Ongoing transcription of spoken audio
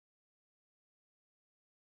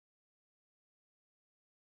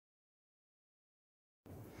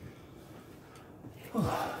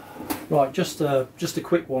Right, just a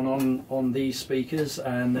quick one on these speakers,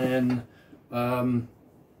 and then I'm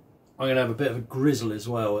going to have a bit of a grizzle as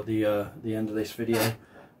well at the end of this video.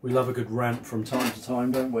 We love a good rant from time to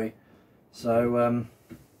time, don't we? So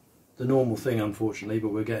the normal thing, unfortunately, but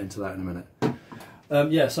we'll get into that in a minute.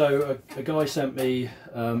 Yeah, so a guy sent me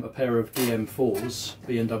a pair of DM4s,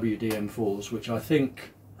 B&W DM4s, which I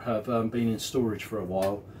think have been in storage for a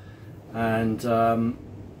while, and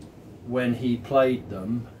when he played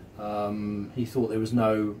them, he thought there was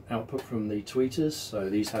no output from the tweeters. So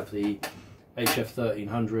these have the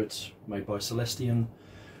HF1300 made by Celestion,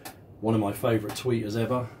 one of my favourite tweeters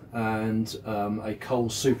ever, and a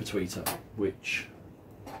Coles super tweeter, which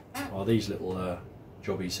are these little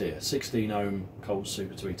jobbies here. 16 ohm Coles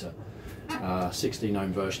super tweeter, 16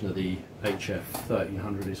 ohm version of the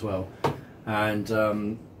HF1300 as well,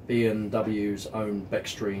 and B&W's own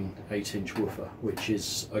Beckstring 8-inch woofer, which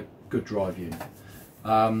is a good drive unit.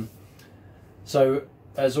 So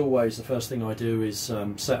as always, the first thing I do is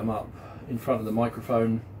set them up in front of the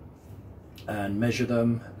microphone and measure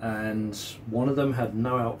them, and one of them had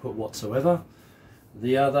no output whatsoever.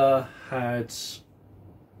 The other had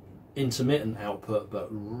intermittent output but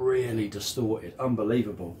really distorted,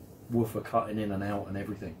 unbelievable woofer cutting in and out and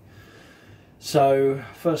everything. So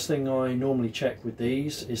first thing I normally check with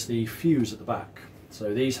these is the fuse at the back.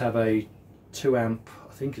 So these have a 2 amp,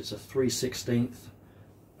 I think it's a 3/16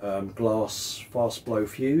 glass fast blow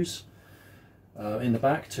fuse in the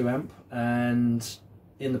back, 2 amp, and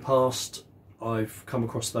in the past I've come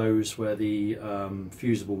across those where the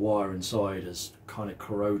fusible wire inside has kind of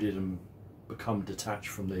corroded and become detached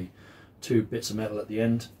from the 2 bits of metal at the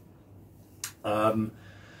end.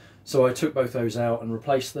 So I took both those out and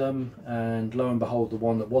replaced them, and lo and behold, the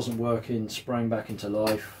one that wasn't working sprang back into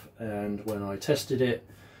life. And when I tested it,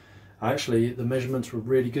 actually the measurements were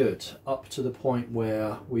really good, up to the point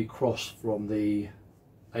where we crossed from the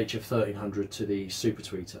HF1300 to the super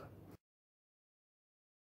tweeter.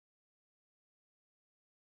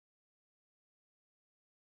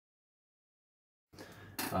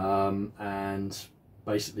 And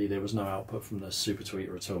basically there was no output from the super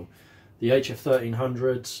tweeter at all. The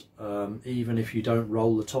HF1300, even if you don't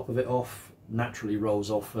roll the top of it off, naturally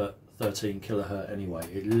rolls off at 13 kilohertz anyway.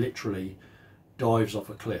 It literally dives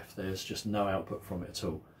off a cliff. There's just no output from it at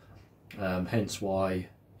all. Hence why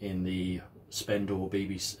in the Spendor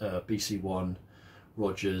BC1,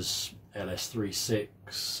 Rogers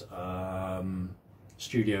LS36,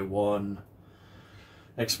 Studio One,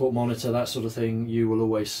 export monitor, that sort of thing, you will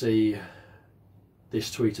always see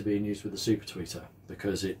this tweeter being used with the super tweeter,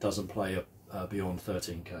 because it doesn't play beyond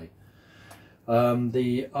 13k.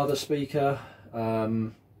 The other speaker,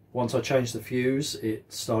 once I changed the fuse, it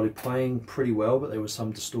started playing pretty well, but there was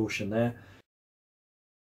some distortion there.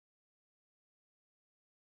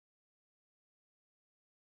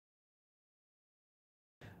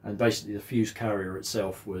 And basically the fuse carrier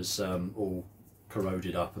itself was all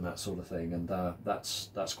corroded up and that sort of thing, and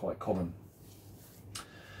that's quite common.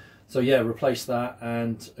 So yeah, replaced that,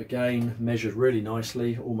 and again measured really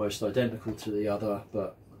nicely, almost identical to the other,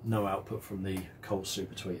 but no output from the Coles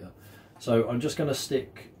super tweeter. So I'm just going to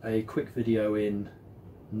stick a quick video in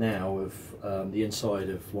now of the inside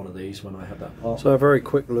of one of these when I have that part. So a very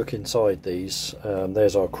quick look inside these.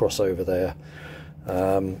 There's our crossover there.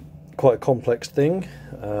 Quite a complex thing,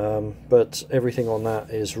 but everything on that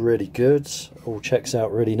is really good, all checks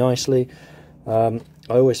out really nicely.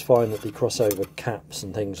 I always find that the crossover caps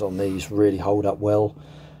and things on these really hold up well.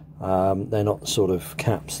 They're not the sort of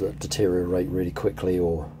caps that deteriorate really quickly,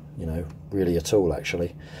 or really at all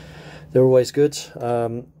actually. They're always good.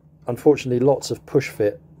 Unfortunately, lots of push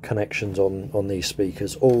fit connections on these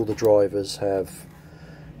speakers. All the drivers have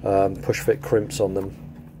push fit crimps on them,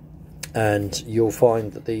 and you'll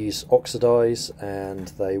find that these oxidize and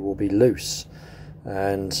they will be loose,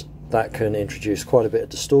 and that can introduce quite a bit of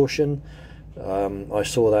distortion. I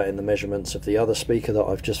saw that in the measurements of the other speaker that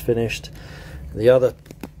I've just finished. The other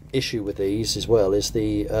issue with these as well is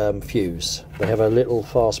the fuse. They have a little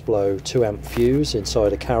fast blow 2 amp fuse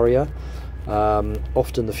inside a carrier.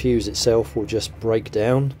 Often the fuse itself will just break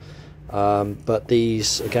down, but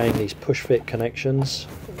these push fit connections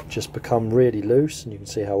just become really loose, and you can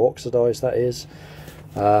see how oxidized that is,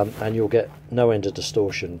 and you'll get no end of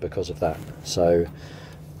distortion because of that. So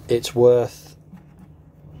it's worth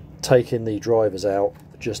taking the drivers out,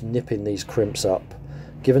 just nipping these crimps up,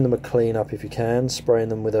 giving them a clean up if you can, spraying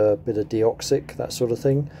them with a bit of deoxic, that sort of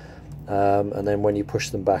thing, and then when you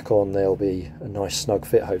push them back on, they'll be a nice snug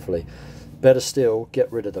fit hopefully. Better still,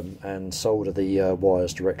 get rid of them and solder the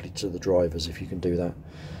wires directly to the drivers if you can do that.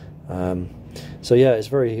 So yeah, it's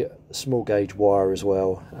very small gauge wire as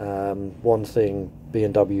well. One thing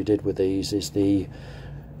B&W did with these is the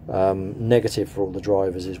negative for all the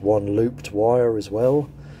drivers is one looped wire as well.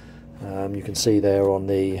 You can see there on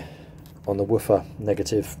the woofer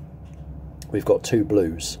negative we've got two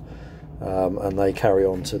blues, and they carry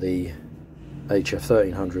on to the HF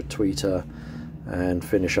 1300 tweeter and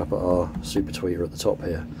finish up at our super tweeter at the top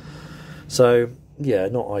here. So yeah,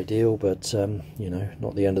 not ideal, but you know,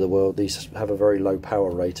 not the end of the world. These have a very low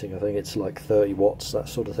power rating. I think it's like 30 watts, that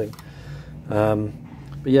sort of thing.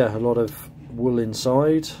 But yeah, a lot of wool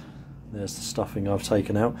inside. There's the stuffing I've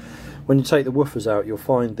taken out. When you take the woofers out, you'll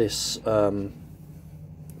find this kind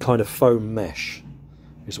of foam mesh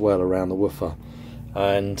as well around the woofer,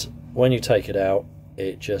 and when you take it out,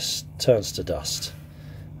 it just turns to dust.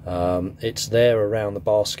 It's there around the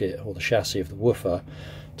basket or the chassis of the woofer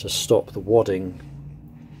to stop the wadding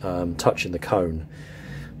touching the cone,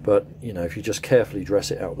 but you know, if you just carefully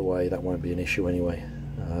dress it out of the way, that won't be an issue anyway.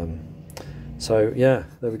 So yeah,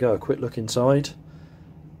 there we go, a quick look inside.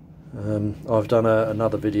 I've done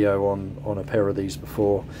another video on a pair of these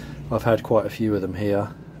before. I've had quite a few of them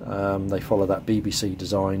here. They follow that BBC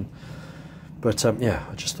design, but yeah,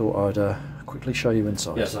 I just thought I'd quickly show you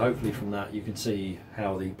inside. Yeah, so hopefully from that you can see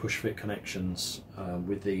how the push fit connections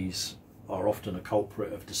with these are often a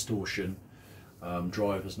culprit of distortion,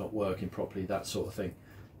 drivers not working properly, that sort of thing,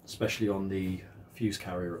 especially on the fuse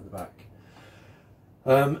carrier at the back.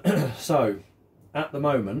 So at the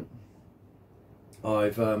moment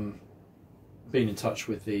I've been in touch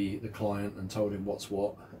with the client and told him what's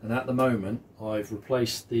what, and at the moment I've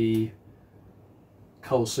replaced the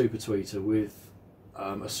Coles super tweeter with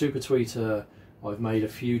a super tweeter I've made a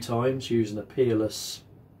few times using a peerless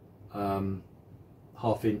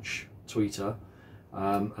half-inch tweeter,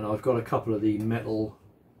 and I've got a couple of the metal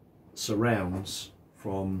surrounds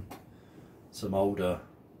from some older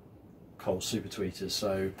Coles super tweeters,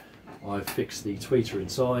 so I've fixed the tweeter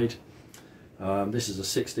inside. This is a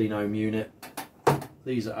 16 ohm unit,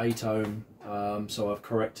 these are 8 ohm, so I've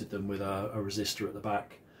corrected them with a resistor at the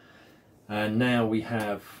back, and now we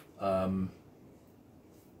have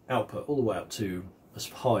output all the way up to as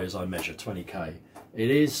high as I measure, 20k.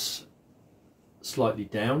 It is slightly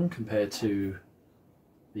down compared to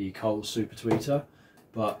the Coles super tweeter,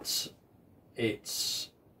 but it's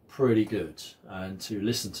pretty good, and to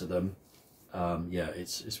listen to them, yeah,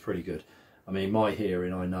 it's pretty good. I mean, my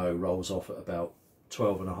hearing, I know, rolls off at about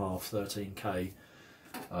 12.5,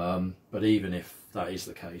 13k, but even if that is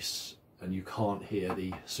the case and you can't hear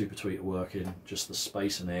the super tweeter working, just the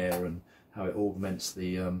space and air and how it augments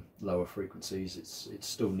the lower frequencies, it's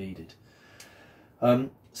still needed.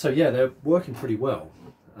 So yeah, they're working pretty well.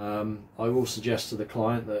 I will suggest to the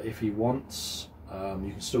client that if he wants,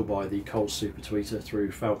 you can still buy the Coles super tweeter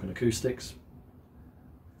through Falcon Acoustics.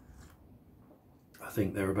 I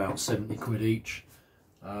think they're about 70 quid each,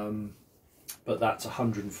 but that's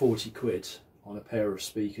 140 quid on a pair of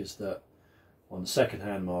speakers that on the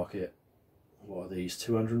second-hand market, what are these,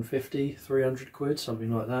 250, 300 quid,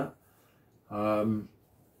 something like that. And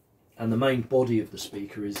the main body of the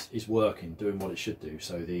speaker is working, doing what it should do,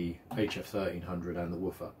 so the HF 1300 and the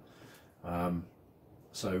woofer.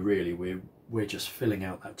 So really we're just filling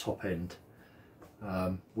out that top end,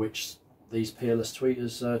 which these peerless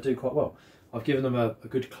tweeters do quite well. I've given them a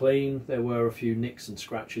good clean. There were a few nicks and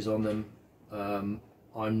scratches on them.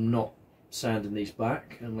 I'm not sanding these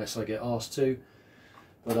back unless I get asked to,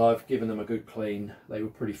 but I've given them a good clean. They were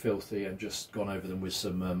pretty filthy and just gone over them with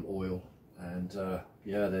some oil, and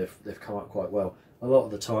yeah, they've come up quite well. A lot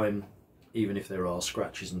of the time, even if there are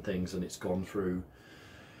scratches and things and it's gone through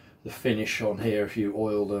the finish on here, if you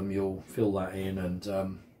oil them you'll fill that in,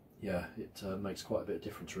 and yeah, it makes quite a bit of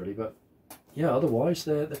difference really. But yeah, otherwise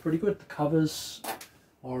they're pretty good. The covers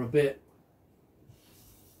are a bit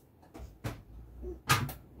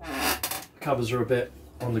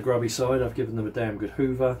on the grubby side. I've given them a damn good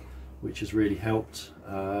hoover, which has really helped.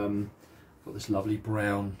 Got this lovely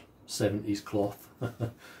brown 70s cloth.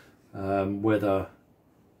 Whether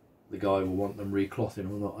the guy will want them reclothing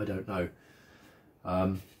or not, I don't know.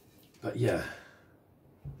 But yeah,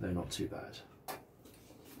 they're not too bad.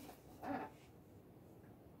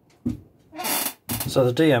 So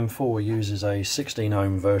the DM4 uses a 16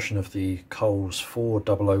 ohm version of the Coles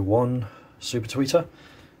 4001 super tweeter.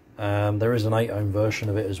 There is an 8 ohm version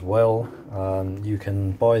of it as well. You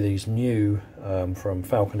can buy these new from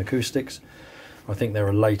Falcon Acoustics. I think they're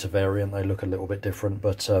a later variant, they look a little bit different,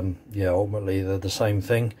 but yeah, ultimately they're the same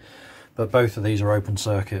thing. But both of these are open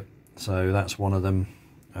circuit, so that's one of them,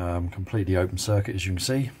 completely open circuit as you can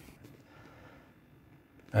see.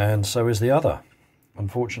 And so is the other.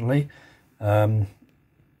 unfortunately, and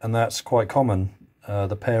that's quite common.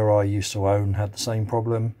 The pair I used to own had the same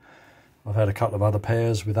problem. I've had a couple of other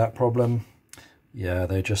pairs with that problem. Yeah,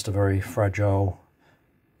 they're just a very fragile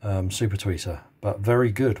super tweeter, but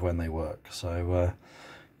very good when they work. So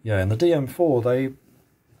yeah, and the DM4,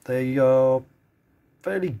 they are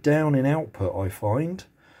fairly down in output, I find,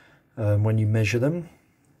 when you measure them.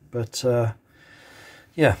 But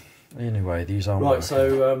yeah, anyway, these are right.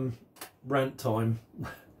 So rant time.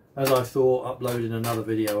 As I thought, uploading another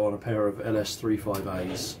video on a pair of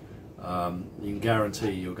LS35As, you can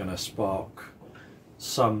guarantee you're going to spark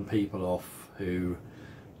some people off who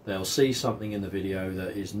they'll see something in the video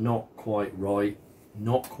that is not quite right,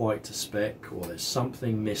 not quite to spec, or there's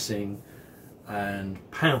something missing, and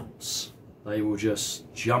pounce, they will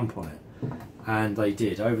just jump on it. And they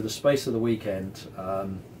did. Over the space of the weekend,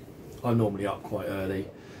 I'm normally up quite early.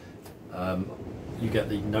 You get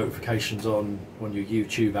the notifications on your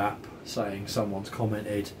YouTube app saying someone's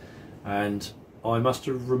commented, and I must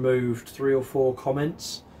have removed 3 or 4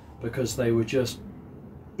 comments because they were just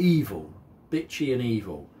evil, bitchy and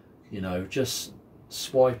evil, you know, just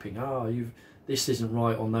swiping. This isn't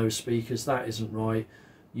right on those speakers, that isn't right,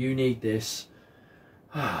 you need this.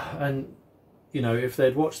 And you know, if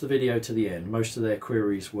they'd watched the video to the end, most of their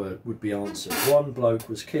queries would be answered. One bloke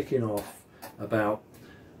was kicking off about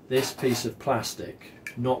this piece of plastic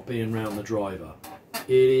not being round the driver. It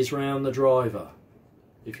is round the driver.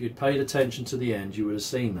 If you'd paid attention to the end, you would have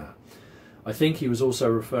seen that. I think he was also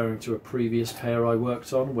referring to a previous pair I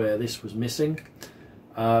worked on where this was missing.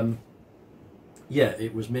 Yeah,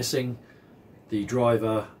 it was missing. The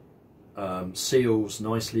driver seals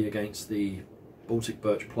nicely against the Baltic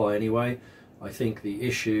birch ply anyway. I think the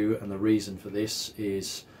issue and the reason for this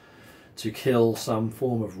is to kill some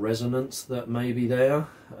form of resonance that may be there,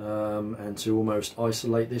 and to almost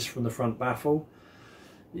isolate this from the front baffle.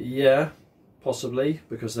 Yeah, possibly,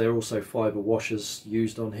 because there are also fibre washers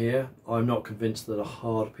used on here. I'm not convinced that a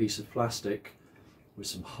hard piece of plastic with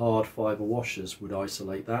some hard fibre washers would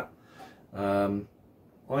isolate that. I'm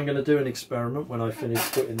going to do an experiment when I finish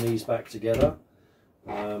putting these back together,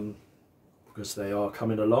 because they are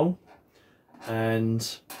coming along,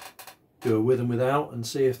 and do a with and without and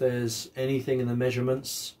see if there's anything in the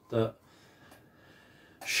measurements that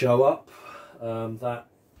show up that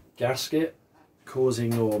gasket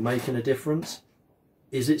causing or making a difference.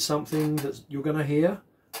 Is it something that you're going to hear?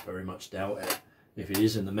 Very much doubt it. If it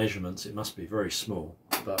is in the measurements, it must be very small,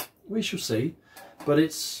 but we shall see. But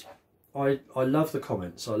it's, I love the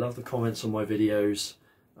comments. I love the comments on my videos,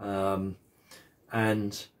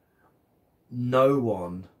 and no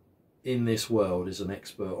one in this world is an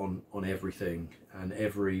expert on everything and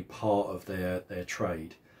every part of their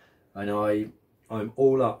trade, and I'm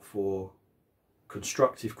all up for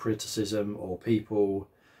constructive criticism, or people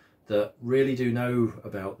that really do know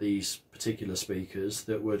about these particular speakers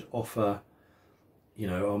that would offer, you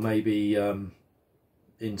know, or maybe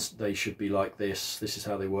they should be like this is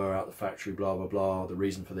how they were out the factory, blah blah blah, the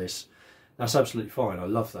reason for this. That's absolutely fine. I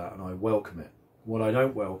love that and I welcome it. What I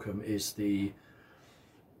don't welcome is the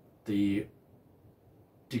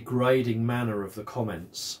degrading manner of the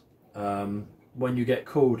comments. When you get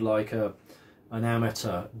called like an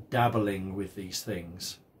amateur dabbling with these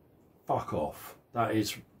things, fuck off. That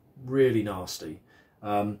is really nasty.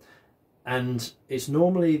 And it's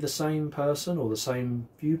normally the same person or the same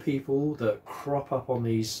few people that crop up on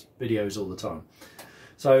these videos all the time.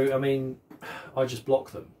 So I mean, I just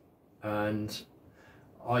block them, and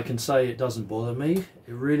I can say it doesn't bother me.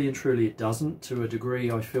 It really and truly it doesn't. To a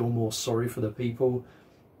degree, I feel more sorry for the people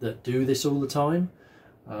that do this all the time.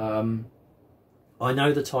 I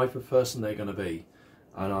know the type of person they're going to be,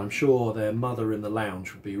 and I'm sure their mother in the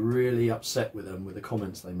lounge would be really upset with them with the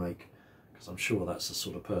comments they make, because I'm sure that's the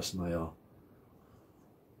sort of person they are.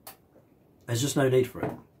 There's just no need for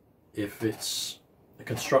it. If it's a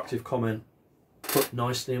constructive comment put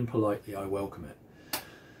nicely and politely, I welcome it.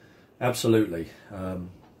 Absolutely,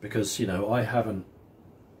 because, you know, I haven't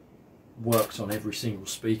worked on every single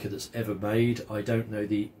speaker that's ever made. I don't know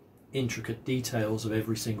the intricate details of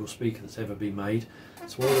every single speaker that's ever been made.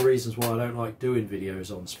 It's one of the reasons why I don't like doing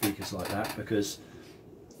videos on speakers like that, because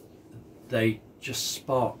they just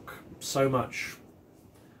spark so much,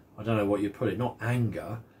 I don't know what you'd put it, not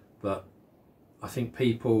anger, but I think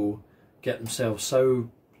people get themselves so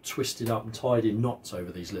twisted up and tied in knots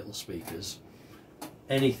over these little speakers.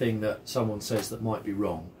 Anything that someone says that might be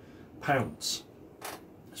wrong, pounce.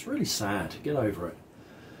 It's really sad. Get over it.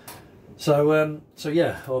 So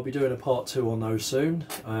yeah, I'll be doing a part 2 on those soon,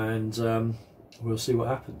 and we'll see what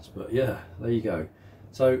happens. But yeah, there you go.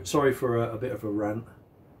 So sorry for a bit of a rant.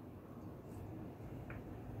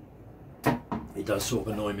 it does sort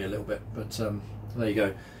of annoy me a little bit. But there you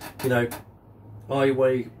go. You know,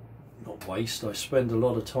 I spend a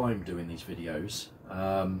lot of time doing these videos,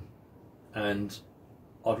 and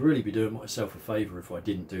I'd really be doing myself a favour if I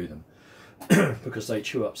didn't do them, because they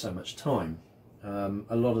chew up so much time.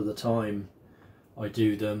 A lot of the time I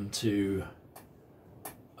do them to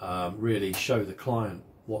really show the client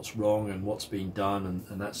what's wrong and what's been done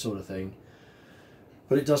and that sort of thing.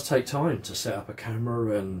 But it does take time to set up a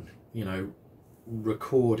camera and, you know,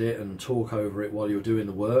 record it and talk over it while you're doing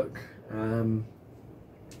the work, and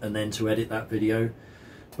then to edit that video.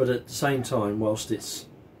 But at the same time, whilst it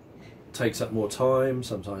takes up more time,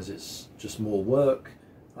 sometimes it's just more work,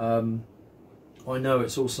 I know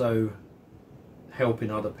it's also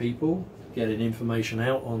helping other people, getting information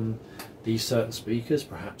out on these certain speakers.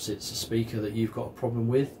 Perhaps it's a speaker that you've got a problem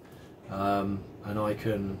with, and I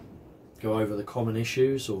can go over the common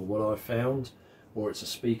issues or what I've found, or it's a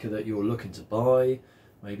speaker that you're looking to buy,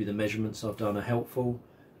 maybe the measurements I've done are helpful.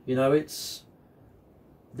 You know, these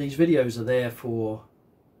videos are there for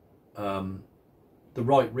the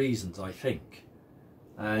right reasons, I think,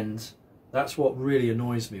 and that's what really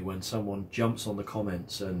annoys me, when someone jumps on the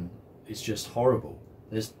comments and it's just horrible.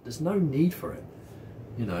 There's no need for it.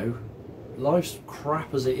 You know, life's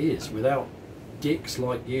crap as it is, without dicks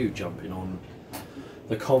like you jumping on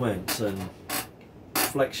the comments and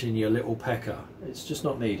flexing your little pecker. It's just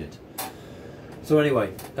not needed. So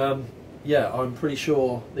anyway, yeah, I'm pretty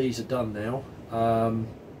sure these are done now,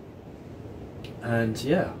 and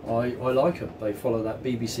yeah, I like them. They follow that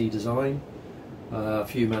BBC design. A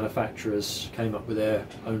few manufacturers came up with their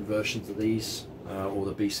own versions of these, or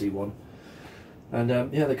the BC one, and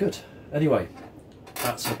yeah, they're good. Anyway,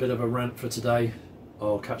 that's a bit of a rant for today.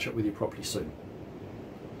 I'll catch up with you properly soon.